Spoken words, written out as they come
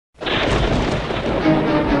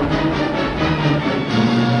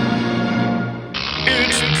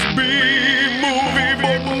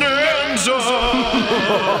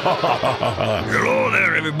Hello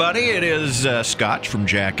there, everybody. It is Scotch from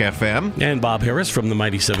Jack FM. And Bob Harris from the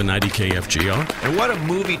Mighty 790 KFGO. And what a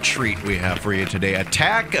movie treat we have for you today.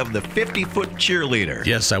 Attack of the 50-Foot Cheerleader.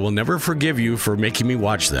 Yes, I will never forgive you for making me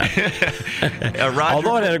watch that.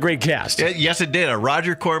 Although it had a great cast. Yes, it did. A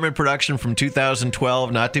Roger Corman production from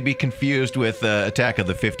 2012, not to be confused with Attack of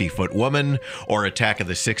the 50-Foot Woman or Attack of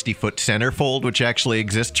the 60-Foot Centerfold, which actually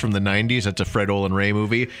exists from the 90s. That's a Fred Olen Ray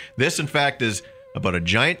movie. This, in fact, is about a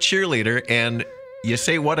giant cheerleader, and you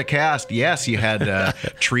say, what a cast. Yes, you had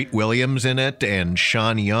Treat Williams in it, and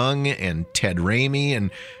Sean Young, and Ted Raimi,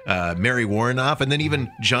 and Mary Warnoff, and then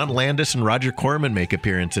even John Landis and Roger Corman make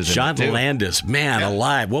appearances in it, too. John Landis, man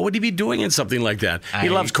alive. What would he be doing in something like that? He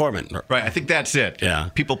loves Corman. Right, I think that's it. Yeah.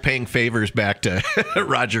 People paying favors back to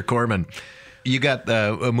Roger Corman. You got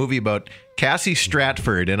a movie about Cassie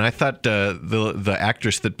Stratford, and I thought the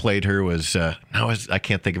actress that played her was, I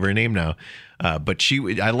can't think of her name now. But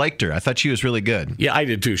I liked her. I thought she was really good. Yeah, I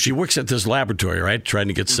did too. She works at this laboratory, right, trying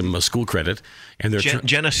to get some school credit. And they're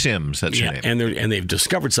Jenna Sims, that's her name. And they've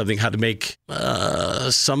discovered something, how to make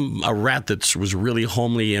a rat that was really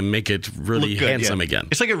homely and make it really handsome again.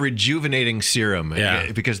 It's like a rejuvenating serum.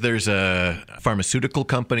 Yeah. Because there's a pharmaceutical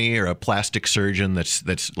company or a plastic surgeon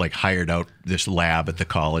that's like hired out this lab at the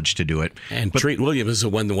college to do it. And Treat Williams is the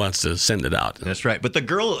one that wants to send it out. That's right. But the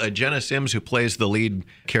girl, Jenna Sims, who plays the lead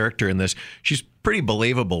character in this, she's pretty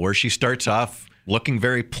believable, where she starts off looking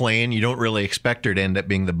very plain. You don't really expect her to end up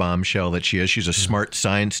being the bombshell that she is. She's a smart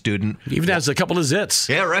science student. Even has a couple of zits.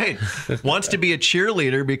 Yeah, right. Wants to be a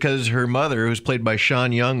cheerleader because her mother, who's played by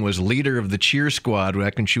Sean Young, was leader of the cheer squad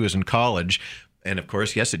back when she was in college. And of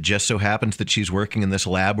course, yes, it just so happens that she's working in this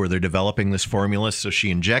lab where they're developing this formula. So she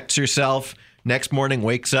injects herself. Next morning,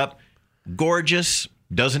 wakes up, gorgeous,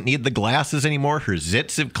 doesn't need the glasses anymore. Her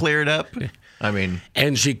zits have cleared up.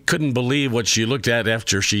 And she couldn't believe what she looked at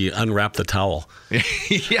after she unwrapped the towel.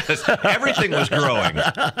 Yes, everything was growing.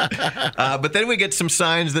 But then we get some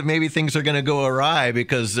signs that maybe things are going to go awry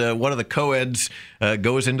because one of the co-eds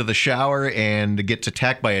goes into the shower and gets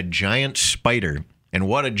attacked by a giant spider. And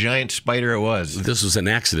what a giant spider it was. This was an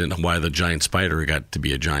accident on why the giant spider got to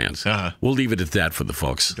be a giant. We'll leave it at that for the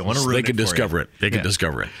folks. Don't want to ruin They can discover it. They can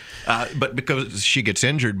discover it. But because she gets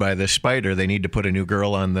injured by this spider, they need to put a new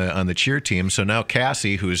girl on the cheer team. So now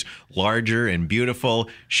Cassie, who's larger and beautiful,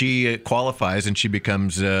 she qualifies and she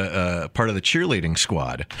becomes part of the cheerleading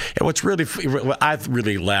squad. And what I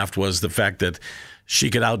really laughed was the fact that she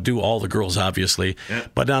could outdo all the girls, obviously. Yeah.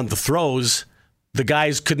 But on the throws, the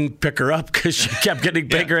guys couldn't pick her up because she kept getting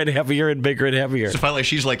bigger and heavier and bigger and heavier. So finally,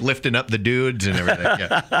 she's like lifting up the dudes and everything.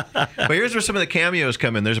 Yeah. But here's where some of the cameos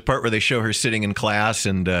come in. There's a part where they show her sitting in class,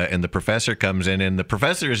 and the professor comes in, and the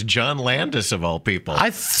professor is John Landis of all people.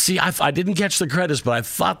 I didn't catch the credits, but I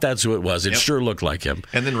thought that's who it was. It sure looked like him.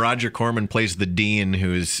 And then Roger Corman plays the dean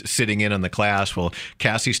who's sitting in on the class. Well,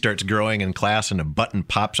 Cassie starts growing in class, and a button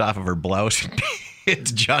pops off of her blouse.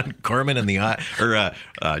 It's John Corman in the eye, or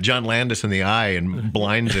John Landis in the eye, and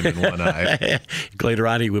blinds him in one eye. Later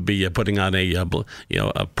on, he would be putting on a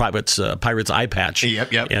pirate's eye patch.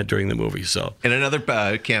 Yep. During the movie. So, and another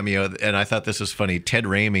cameo, and I thought this was funny. Ted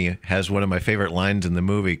Raimi has one of my favorite lines in the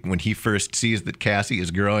movie. When he first sees that Cassie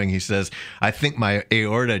is growing, he says, "I think my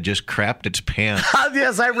aorta just crapped its pants."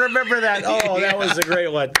 Yes, I remember that. Oh, that was a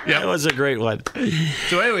great one. That was a great one.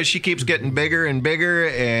 So, anyway, she keeps getting bigger and bigger,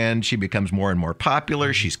 and she becomes more and more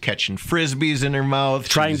popular. She's catching frisbees in her mouth.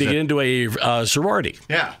 Trying to get into a sorority.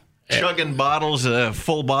 Yeah. Chugging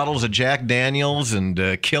full bottles of Jack Daniels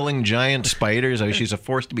and killing giant spiders. I mean, she's a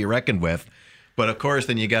force to be reckoned with. But, of course,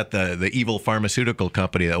 then you got the evil pharmaceutical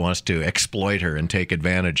company that wants to exploit her and take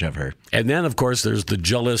advantage of her. And then, of course, there's the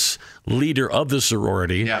jealous leader of the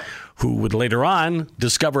sorority who would later on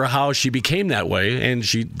discover how she became that way, and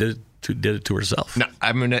she did it to herself. Now,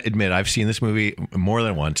 I'm going to admit, I've seen this movie more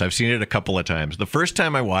than once. I've seen it a couple of times. The first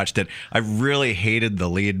time I watched it, I really hated the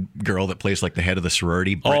lead girl that plays like the head of the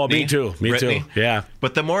sorority, Brittany. Oh, me too. Me too. Yeah.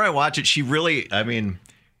 But the more I watch it, she really,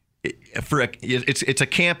 it's a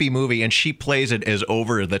campy movie, and she plays it as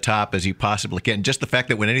over the top as you possibly can. Just the fact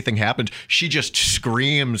that when anything happens, she just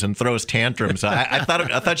screams and throws tantrums. I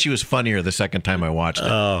thought she was funnier the second time I watched it.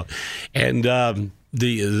 Oh, and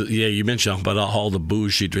you mentioned about all the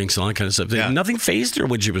booze she drinks and all that kind of stuff. Yeah. Nothing fazed her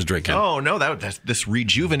when she was drinking. Oh no, this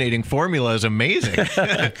rejuvenating formula is amazing.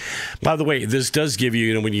 By the way, this does give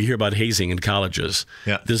you, when you hear about hazing in colleges,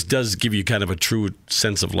 this does give you kind of a true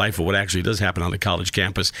sense of life of what actually does happen on the college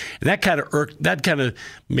campus. And that kind of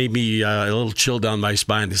made me a little chill down my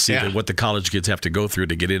spine to see what the college kids have to go through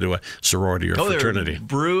to get into a sorority or fraternity. They're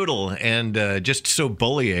brutal and just so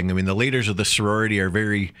bullying. I mean, the leaders of the sorority are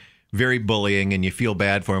very very bullying, and you feel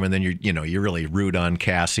bad for him, and then you really root on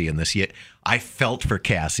Cassie in this. Yet I felt for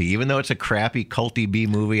Cassie, even though it's a crappy culty B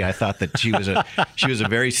movie. I thought that she was a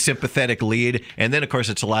very sympathetic lead, and then of course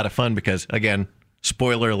it's a lot of fun because, again,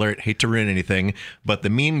 spoiler alert, hate to ruin anything, but the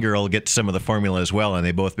mean girl gets some of the formula as well, and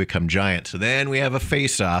they both become giant. So then we have a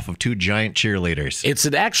face-off of two giant cheerleaders. It's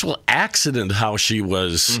an actual accident how she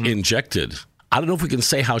was injected. I don't know if we can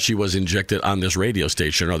say how she was injected on this radio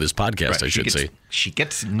station or this podcast, right. I should say. She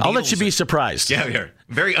gets needles. I'll let you be surprised. Yeah.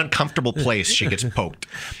 Very uncomfortable place she gets poked.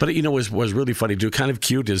 But, was really funny, too, kind of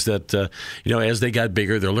cute, is that, as they got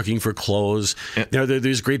bigger, they're looking for clothes. There are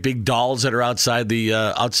these great big dolls that are outside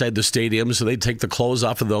the stadium, so they take the clothes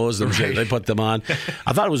off of those and they put them on.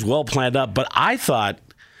 I thought it was well planned up, but I thought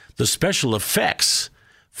the special effects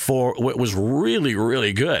for what was really,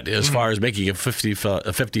 really good as far as making a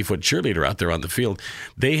 50-foot cheerleader out there on the field.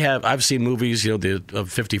 I've seen movies, the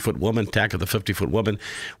 50-foot woman, Attack of the 50-Foot Woman,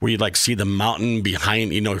 where you see the mountain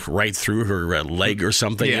behind, right through her leg or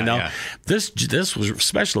something. Yeah. This was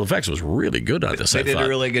special effects was really good on this. They did a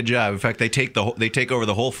really good job. In fact, they take over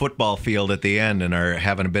the whole football field at the end and are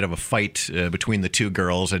having a bit of a fight between the two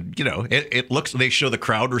girls. And it looks. They show the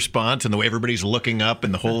crowd response and the way everybody's looking up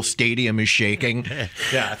and the whole stadium is shaking.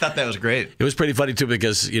 Yeah, I thought that was great. It was pretty funny too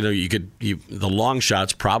because the long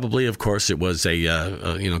shots probably, of course, it was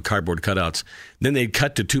a cardboard cutouts. Then they'd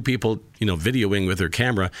cut to two people, videoing with their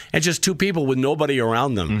camera, and just two people with nobody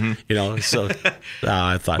around them. So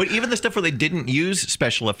I thought. But even the stuff where they didn't use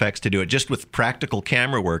special effects to do it, just with practical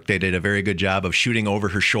camera work, they did a very good job of shooting over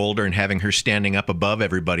her shoulder and having her standing up above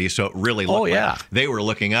everybody, so it really looked like they were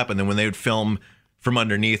looking up. And then when they would film from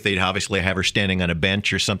underneath, they'd obviously have her standing on a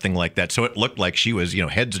bench or something like that. So it looked like she was,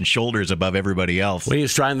 heads and shoulders above everybody else. When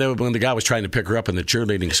the guy was trying to pick her up in the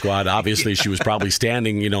cheerleading squad, obviously she was probably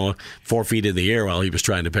standing, 4 feet in the air while he was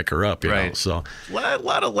trying to pick her up. Right. So a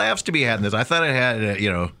lot of laughs to be had in this. I thought it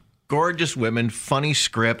had, gorgeous women, funny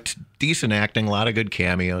script, decent acting, a lot of good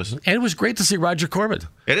cameos. And it was great to see Roger Corman.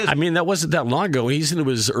 It is. I mean, that wasn't that long ago. He's into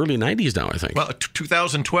his early 90s now, I think. Well,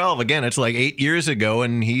 2012, again, it's like 8 years ago,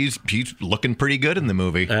 and he's looking pretty good in the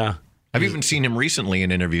movie. Yeah. I've even seen him recently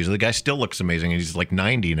in interviews. The guy still looks amazing. He's like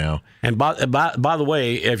 90 now. And by the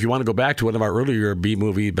way, if you want to go back to one of our earlier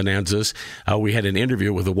B-movie bonanzas, we had an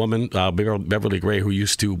interview with a woman, Beverly Gray, who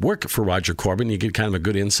used to work for Roger Corman. You get kind of a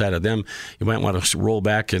good insight of them. You might want to roll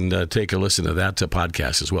back and take a listen to that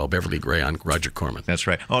podcast as well, Beverly Gray on Roger Corman. That's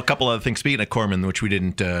right. Oh, a couple other things. Speaking of Corman, which we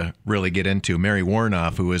didn't really get into, Mary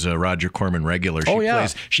Warnoff, who is a Roger Corman regular.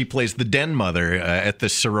 She plays the den mother at the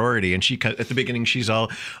sorority, and at the beginning she's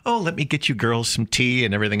all, let me get you girls some tea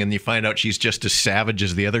and everything, and you find out she's just as savage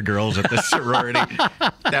as the other girls at the sorority.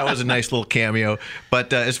 That was a nice little cameo.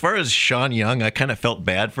 But as far as Sean Young, I kind of felt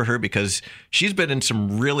bad for her because she's been in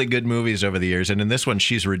some really good movies over the years, and in this one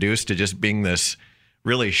she's reduced to just being this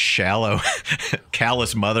really shallow,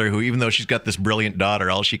 callous mother who, even though she's got this brilliant daughter,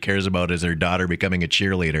 all she cares about is her daughter becoming a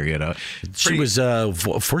cheerleader, She was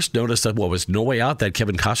first noticed that, was No Way Out, that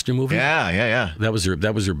Kevin Costner movie? Yeah. That was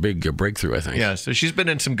her big breakthrough, I think. Yeah, so she's been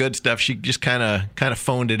in some good stuff. She just kind of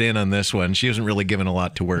phoned it in on this one. She wasn't really given a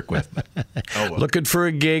lot to work with. Well. Looking for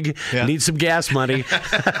a gig, need some gas money.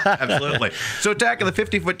 Absolutely. So Attack of the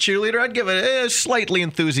 50-Foot Cheerleader, I'd give it a slightly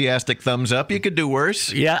enthusiastic thumbs up. You could do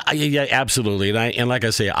worse. Yeah, absolutely. And like I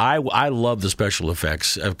say, I love the special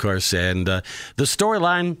effects, of course, and the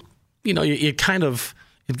storyline. It kind of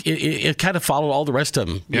followed all the rest of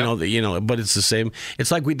them. But it's the same.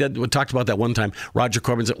 It's like we talked about that one time. Roger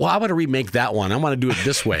Corman said, "Well, I want to remake that one. I want to do it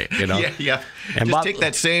this way." Yeah. And just take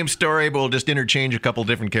that same story, but we'll just interchange a couple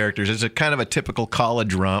different characters. It's a kind of a typical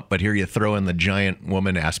college romp, but here you throw in the giant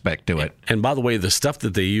woman aspect to it. And by the way, the stuff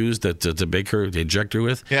that they used to make her, to inject her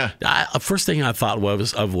with, first thing I thought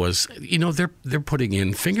was they're putting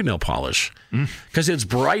in fingernail polish because it's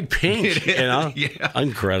bright pink.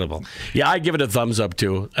 Incredible. Yeah, I give it a thumbs up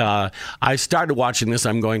too. I started watching this.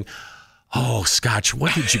 I'm going, oh, Scotch,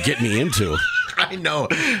 what did you get me into? I know.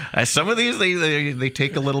 Some of these, they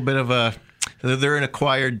take a little bit of they're an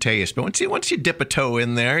acquired taste. But once you dip a toe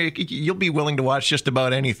in there, you'll be willing to watch just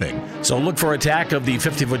about anything. So look for Attack of the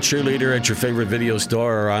 50-Foot Cheerleader at your favorite video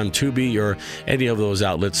store or on Tubi or any of those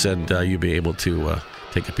outlets, and you'll be able to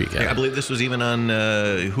take a peek at it. I believe this was even on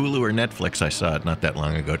Hulu or Netflix. I saw it not that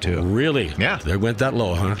long ago, too. Really? Yeah. They went that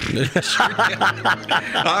low, huh?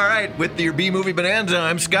 All right. With your B-Movie Bonanza,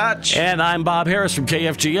 I'm Scotch. And I'm Bob Harris from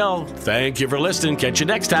KFGL. Thank you for listening. Catch you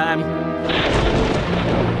next time.